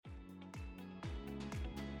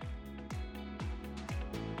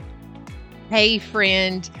Hey,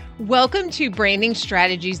 friend. Welcome to Branding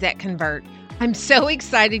Strategies That Convert. I'm so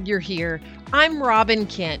excited you're here. I'm Robin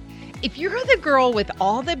Kent. If you're the girl with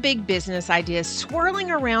all the big business ideas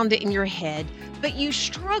swirling around in your head, but you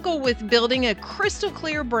struggle with building a crystal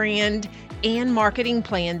clear brand and marketing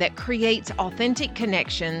plan that creates authentic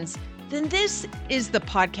connections, then this is the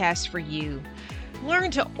podcast for you.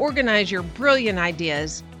 Learn to organize your brilliant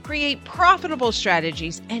ideas, create profitable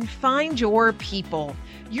strategies, and find your people.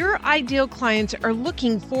 Your ideal clients are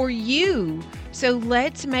looking for you. So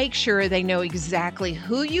let's make sure they know exactly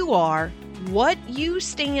who you are, what you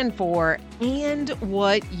stand for, and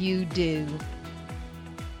what you do.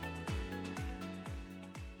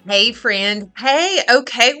 Hey, friend. Hey,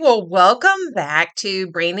 okay. Well, welcome back to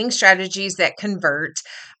Branding Strategies That Convert.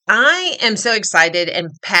 I am so excited and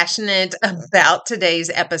passionate about today's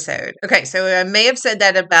episode. Okay, so I may have said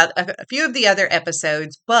that about a few of the other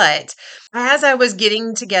episodes, but as I was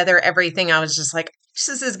getting together everything, I was just like,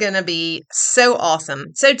 this is going to be so awesome.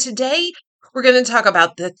 So today we're going to talk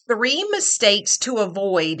about the 3 mistakes to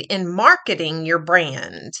avoid in marketing your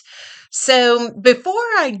brand. So before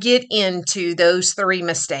I get into those 3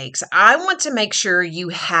 mistakes, I want to make sure you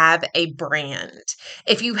have a brand.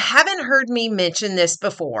 If you haven't heard me mention this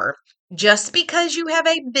before, just because you have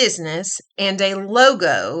a business and a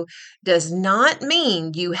logo does not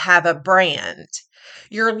mean you have a brand.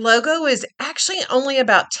 Your logo is actually only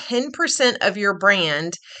about 10% of your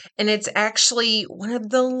brand, and it's actually one of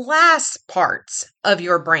the last parts of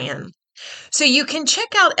your brand. So you can check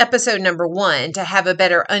out episode number 1 to have a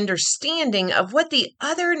better understanding of what the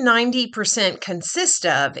other 90% consist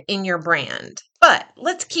of in your brand. But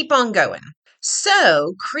let's keep on going.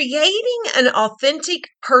 So creating an authentic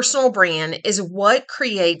personal brand is what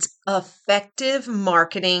creates effective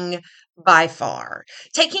marketing by far.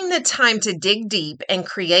 Taking the time to dig deep and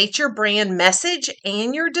create your brand message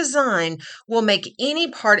and your design will make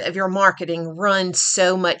any part of your marketing run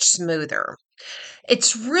so much smoother.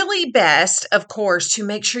 It's really best, of course, to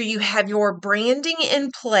make sure you have your branding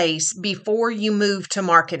in place before you move to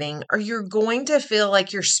marketing, or you're going to feel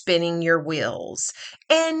like you're spinning your wheels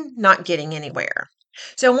and not getting anywhere.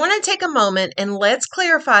 So I want to take a moment and let's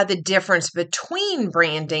clarify the difference between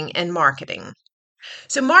branding and marketing.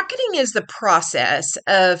 So marketing is the process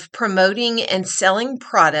of promoting and selling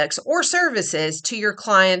products or services to your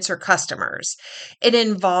clients or customers. It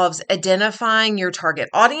involves identifying your target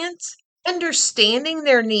audience, understanding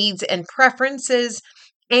their needs and preferences,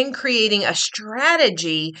 and creating a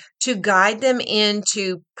strategy to guide them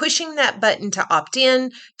into pushing that button to opt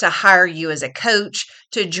in, to hire you as a coach,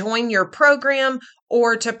 to join your program,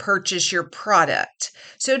 or to purchase your product.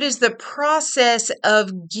 So it is the process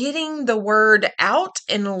of getting the word out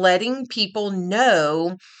and letting people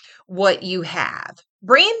know what you have.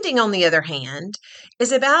 Branding, on the other hand,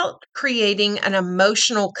 is about creating an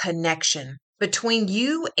emotional connection between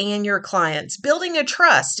you and your clients, building a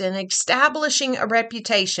trust and establishing a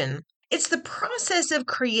reputation. It's the process of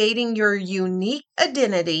creating your unique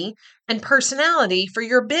identity and personality for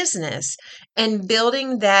your business and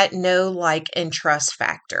building that know, like, and trust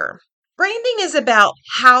factor. Branding is about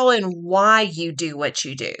how and why you do what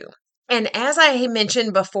you do. And as I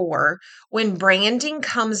mentioned before, when branding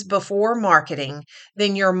comes before marketing,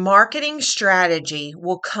 then your marketing strategy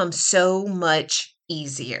will come so much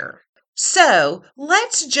easier. So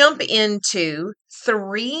let's jump into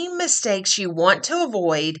 3 mistakes you want to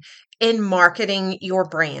avoid in marketing your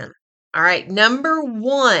brand. All right, number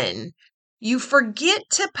 1, you forget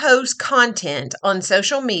to post content on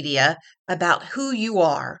social media about who you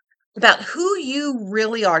are, about who you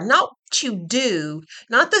really are, not what you do,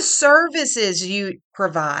 not the services you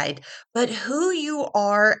provide, but who you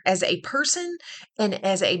are as a person and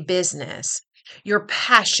as a business. Your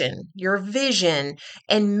passion, your vision,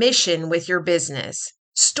 and mission with your business.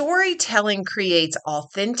 Storytelling creates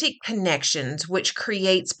authentic connections, which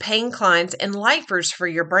creates paying clients and lifers for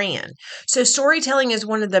your brand. So storytelling is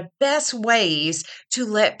one of the best ways to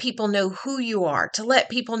let people know who you are, to let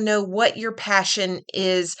people know what your passion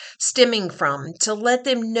is stemming from, to let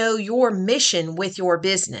them know your mission with your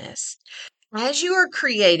business. As you are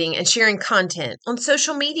creating and sharing content on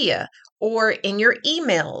social media or in your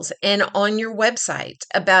emails and on your website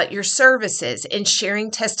about your services and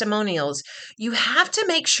sharing testimonials, you have to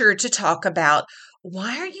make sure to talk about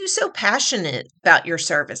why are you so passionate about your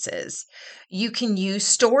services? You can use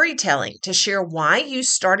storytelling to share why you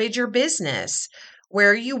started your business,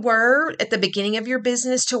 where you were at the beginning of your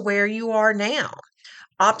business to where you are now,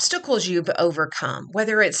 obstacles you've overcome,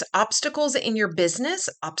 whether it's obstacles in your business,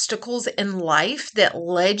 obstacles in life that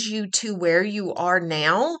led you to where you are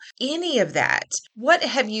now, any of that. What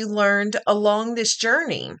have you learned along this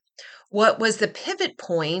journey? What was the pivot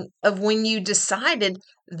point of when you decided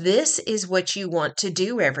this is what you want to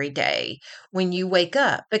do every day when you wake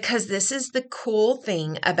up? Because this is the cool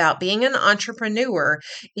thing about being an entrepreneur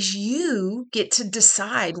is you get to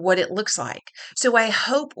decide what it looks like. So I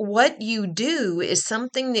hope what you do is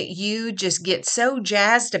something that you just get so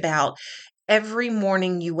jazzed about every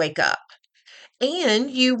morning you wake up.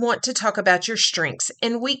 And you want to talk about your strengths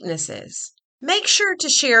and weaknesses. Make sure to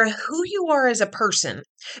share who you are as a person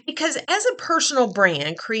because, as a personal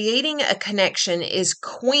brand, creating a connection is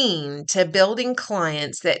queen to building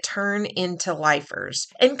clients that turn into lifers.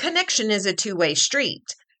 And connection is a two-way street.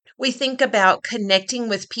 We think about connecting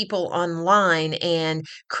with people online and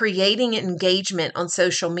creating engagement on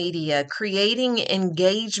social media, creating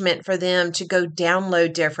engagement for them to go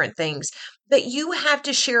download different things. But you have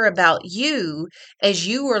to share about you as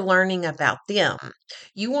you are learning about them.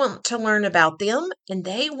 You want to learn about them, and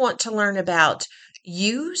they want to learn about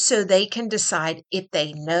you so they can decide if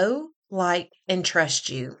they know, like, and trust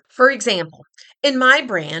you. For example, in my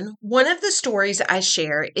brand, one of the stories I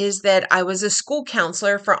share is that I was a school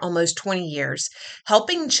counselor for almost 20 years,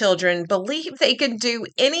 helping children believe they could do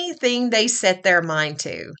anything they set their mind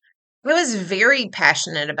to. I was very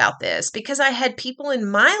passionate about this because I had people in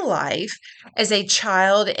my life as a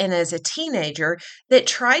child and as a teenager that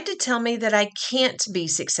tried to tell me that I can't be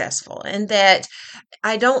successful and that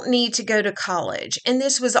I don't need to go to college. And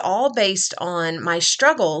this was all based on my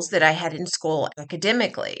struggles that I had in school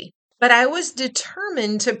academically. But I was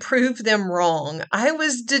determined to prove them wrong. I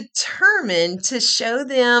was determined to show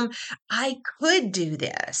them I could do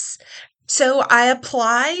this. So I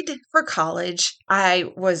applied for college. I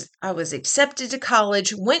was accepted to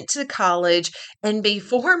college, went to college, and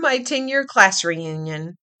before my 10-year class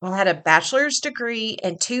reunion, I had a bachelor's degree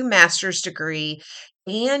and two master's degree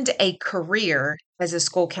and a career as a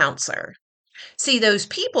school counselor. See, those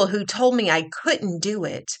people who told me I couldn't do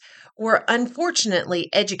it were unfortunately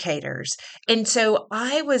educators. And so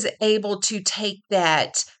I was able to take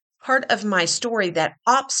that part of my story, that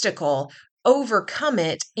obstacle, overcome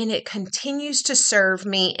it, and it continues to serve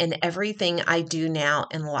me in everything I do now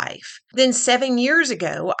in life. Then 7 years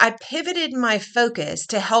ago, I pivoted my focus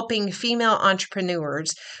to helping female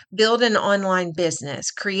entrepreneurs build an online business,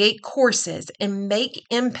 create courses, and make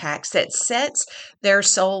impacts that sets their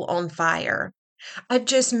soul on fire. I've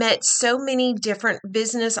just met so many different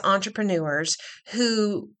business entrepreneurs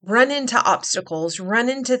who run into obstacles, run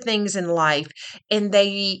into things in life, and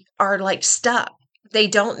they are like stuck. They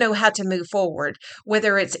don't know how to move forward,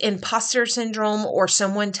 whether it's imposter syndrome or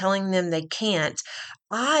someone telling them they can't.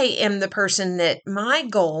 I am the person that my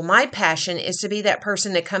goal, my passion is to be that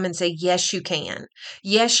person to come and say, yes, you can.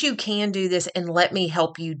 Yes, you can do this, and let me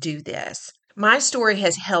help you do this. My story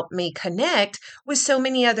has helped me connect with so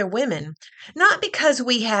many other women, not because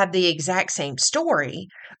we have the exact same story,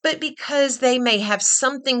 but because they may have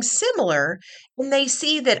something similar and they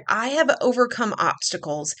see that I have overcome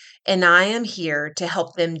obstacles and I am here to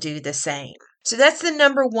help them do the same. So that's the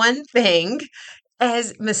number one thing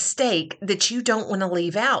as mistake that you don't want to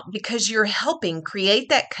leave out because you're helping create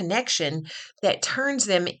that connection that turns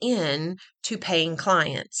them in to paying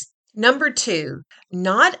clients. Number two,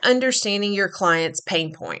 not understanding your clients'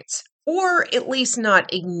 pain points, or at least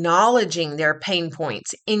not acknowledging their pain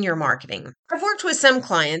points in your marketing. I've worked with some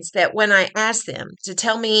clients that when I ask them to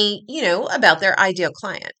tell me, about their ideal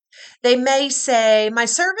client, they may say, my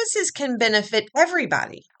services can benefit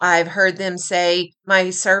everybody. I've heard them say, my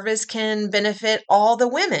service can benefit all the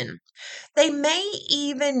women. They may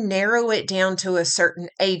even narrow it down to a certain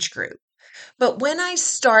age group. But when I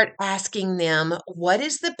start asking them, what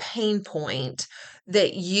is the pain point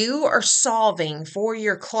that you are solving for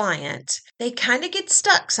your client, they kind of get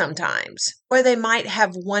stuck sometimes, or they might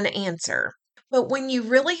have one answer. But when you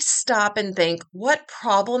really stop and think, what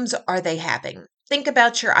problems are they having? Think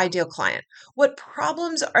about your ideal client. What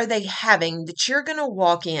problems are they having that you're going to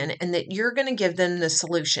walk in and that you're going to give them the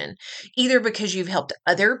solution, either because you've helped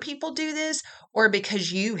other people do this or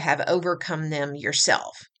because you have overcome them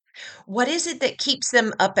yourself? What is it that keeps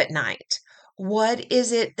them up at night? What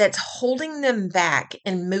is it that's holding them back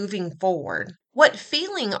and moving forward? What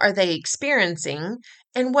feeling are they experiencing?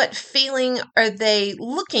 And what feeling are they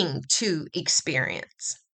looking to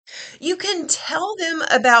experience? You can tell them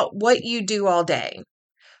about what you do all day,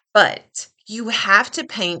 but You have to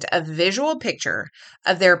paint a visual picture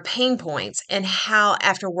of their pain points and how,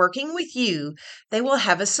 after working with you, they will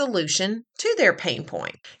have a solution to their pain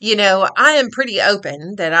point. I am pretty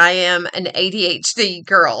open that I am an ADHD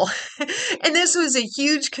girl, and this was a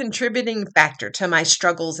huge contributing factor to my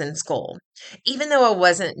struggles in school. Even though I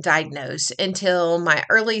wasn't diagnosed until my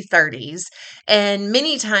early 30s, and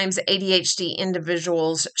many times ADHD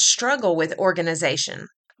individuals struggle with organization.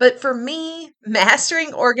 But for me,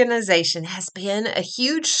 mastering organization has been a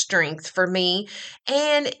huge strength for me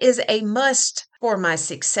and is a must for my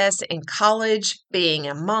success in college, being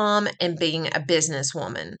a mom, and being a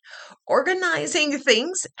businesswoman. Organizing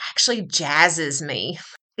things actually jazzes me.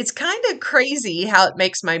 It's kind of crazy how it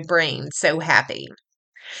makes my brain so happy.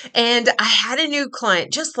 And I had a new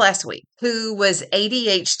client just last week who was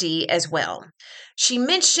ADHD as well. She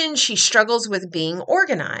mentioned she struggles with being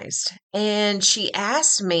organized, and she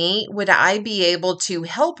asked me, would I be able to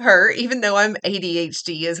help her, even though I'm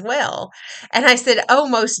ADHD as well? And I said, oh,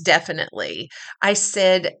 most definitely. I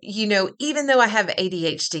said, even though I have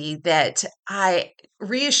ADHD, that I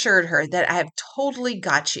reassured her that I have totally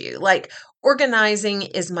got you. Like, organizing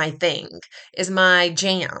is my thing, is my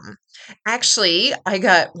jam. Actually, I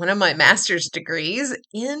got one of my master's degrees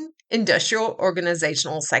in industrial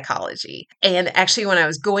organizational psychology. And actually, when I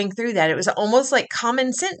was going through that, it was almost like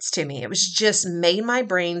common sense to me. It was just made my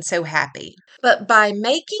brain so happy. But by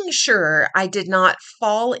making sure I did not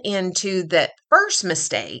fall into that first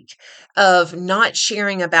mistake of not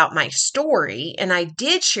sharing about my story, and I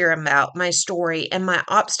did share about my story and my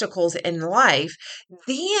obstacles in life,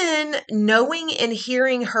 then knowing and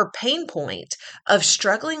hearing her pain point of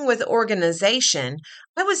struggling with organization,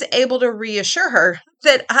 I was able to reassure her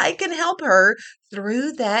that I can help her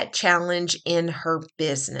through that challenge in her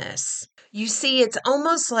business. You see, it's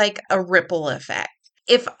almost like a ripple effect.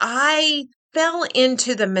 If I fell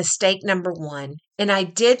into the mistake number one and I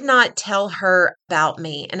did not tell her about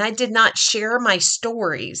me and I did not share my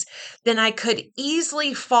stories, then I could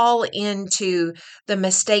easily fall into the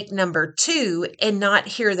mistake number two and not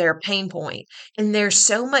hear their pain point. And there's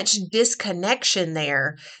so much disconnection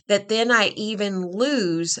there that then I even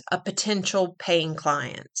lose a potential paying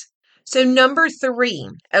client. So, number three,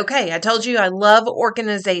 okay, I told you I love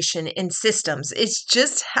organization and systems. It's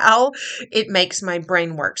just how it makes my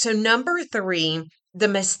brain work. So, number three, the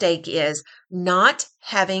mistake is not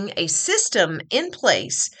having a system in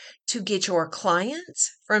place to get your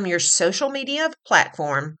clients from your social media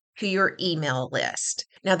platform to your email list.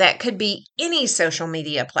 Now, that could be any social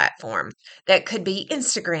media platform. That could be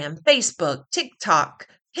Instagram, Facebook, TikTok,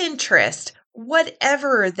 Pinterest,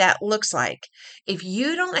 whatever that looks like. If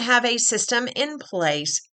you don't have a system in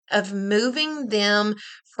place of moving them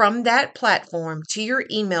from that platform to your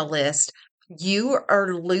email list, you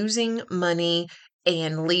are losing money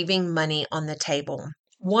and leaving money on the table.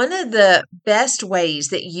 One of the best ways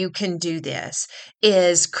that you can do this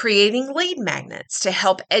is creating lead magnets to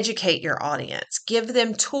help educate your audience. Give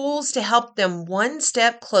them tools to help them one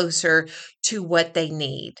step closer to what they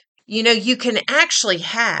need. You can actually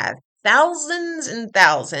have thousands and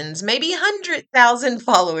thousands, maybe 100,000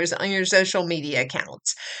 followers on your social media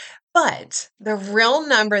accounts. But the real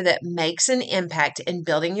number that makes an impact in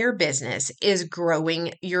building your business is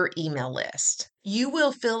growing your email list. You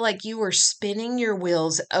will feel like you are spinning your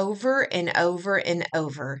wheels over and over and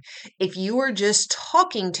over if you are just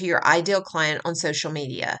talking to your ideal client on social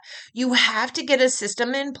media. You have to get a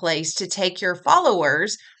system in place to take your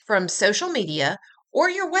followers from social media or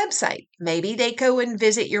your website. Maybe they go and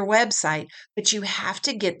visit your website, but you have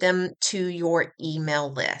to get them to your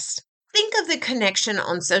email list. Think of the connection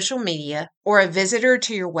on social media or a visitor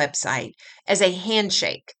to your website as a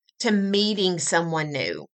handshake to meeting someone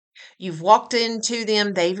new. You've walked into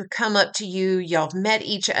them, they've come up to you, y'all met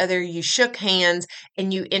each other, you shook hands,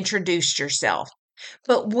 and you introduced yourself.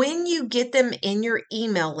 But when you get them in your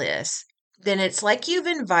email list, then it's like you've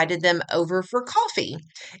invited them over for coffee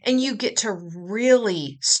and you get to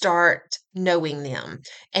really start knowing them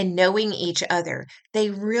and knowing each other. They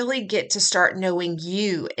really get to start knowing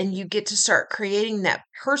you and you get to start creating that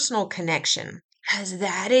personal connection. Because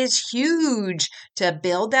that is huge to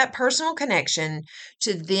build that personal connection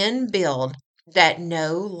to then build that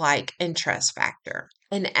know, like, and trust factor.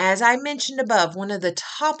 And as I mentioned above, one of the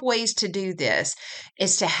top ways to do this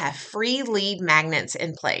is to have free lead magnets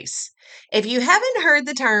in place. If you haven't heard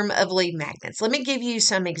the term of lead magnets, let me give you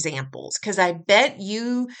some examples because I bet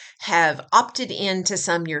you have opted into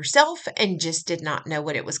some yourself and just did not know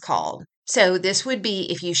what it was called. So this would be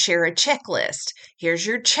if you share a checklist. Here's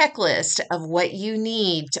your checklist of what you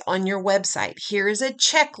need on your website. Here's a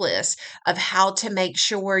checklist of how to make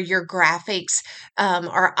sure your graphics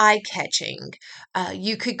are eye-catching.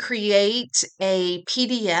 You could create a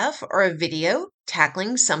PDF or a video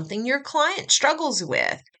tackling something your client struggles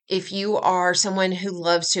with. If you are someone who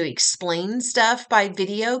loves to explain stuff by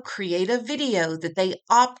video, create a video that they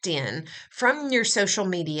opt in from your social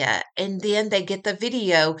media, and then they get the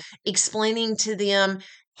video explaining to them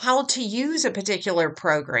how to use a particular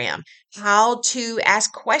program, how to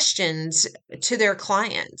ask questions to their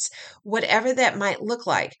clients, whatever that might look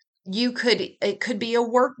like. It could be a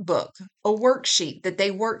workbook, a worksheet that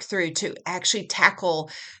they work through to actually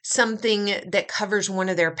tackle something that covers one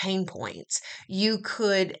of their pain points. You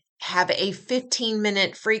could have a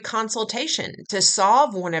 15-minute free consultation to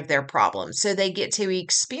solve one of their problems so they get to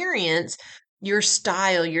experience your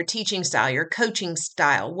style, your teaching style, your coaching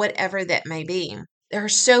style, whatever that may be. There are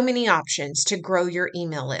so many options to grow your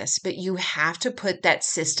email list, but you have to put that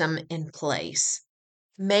system in place.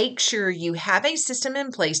 Make sure you have a system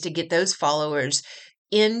in place to get those followers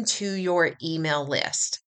into your email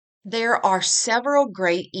list. There are several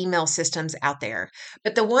great email systems out there,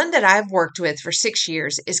 but the one that I've worked with for 6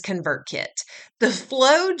 years is ConvertKit. The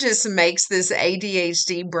flow just makes this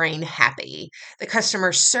ADHD brain happy. The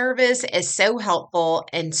customer service is so helpful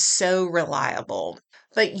and so reliable.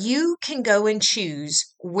 But you can go and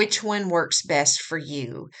choose which one works best for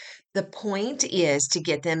you. The point is to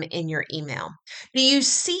get them in your email. Do you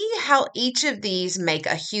see how each of these make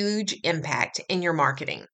a huge impact in your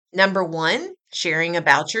marketing? Number one, sharing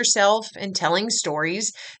about yourself and telling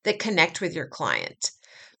stories that connect with your client.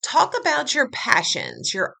 Talk about your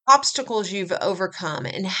passions, your obstacles you've overcome,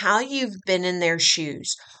 and how you've been in their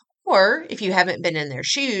shoes. Or if you haven't been in their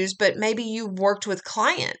shoes, but maybe you've worked with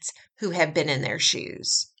clients who have been in their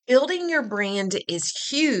shoes. Building your brand is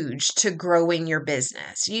huge to growing your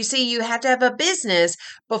business. You see, you have to have a business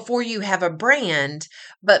before you have a brand,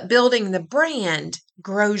 but building the brand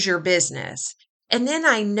grows your business. And then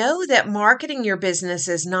I know that marketing your business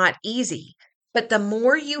is not easy, but the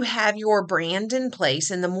more you have your brand in place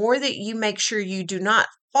and the more that you make sure you do not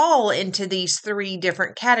fall into these 3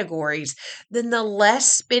 different categories, then the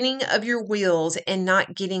less spinning of your wheels and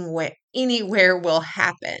not getting anywhere will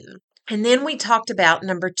happen. And then we talked about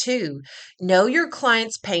number 2, know your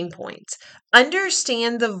client's pain points.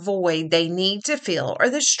 Understand the void they need to fill or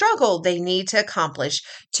the struggle they need to accomplish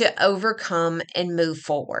to overcome and move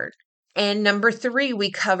forward. And number 3,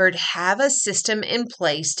 we covered have a system in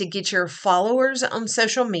place to get your followers on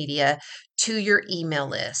social media to your email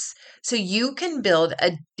list so you can build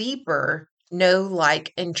a deeper know,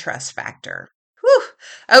 like, and trust factor. Whew.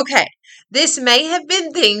 Okay, this may have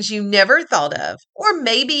been things you never thought of, or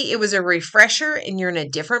maybe it was a refresher and you're in a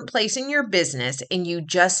different place in your business and you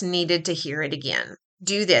just needed to hear it again.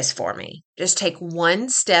 Do this for me. Just take one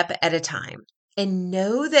step at a time. And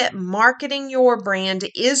know that marketing your brand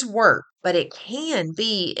is work, but it can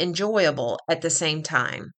be enjoyable at the same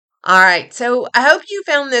time. All right, so I hope you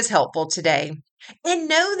found this helpful today. And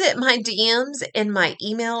know that my DMs and my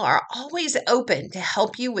email are always open to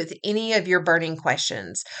help you with any of your burning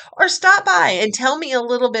questions. Or stop by and tell me a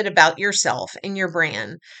little bit about yourself and your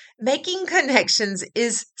brand. Making connections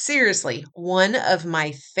is seriously one of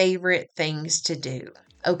my favorite things to do.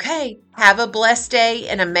 Okay, have a blessed day,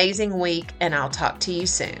 an amazing week, and I'll talk to you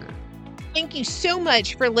soon. Thank you so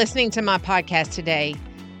much for listening to my podcast today.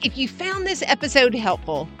 If you found this episode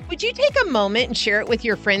helpful, would you take a moment and share it with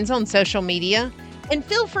your friends on social media? And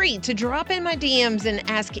feel free to drop in my DMs and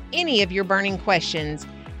ask any of your burning questions.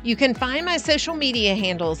 You can find my social media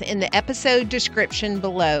handles in the episode description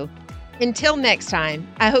below. Until next time,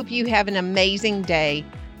 I hope you have an amazing day.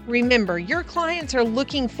 Remember, your clients are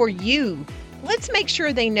looking for you. Let's make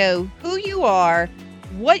sure they know who you are,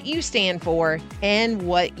 what you stand for, and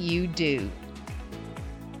what you do.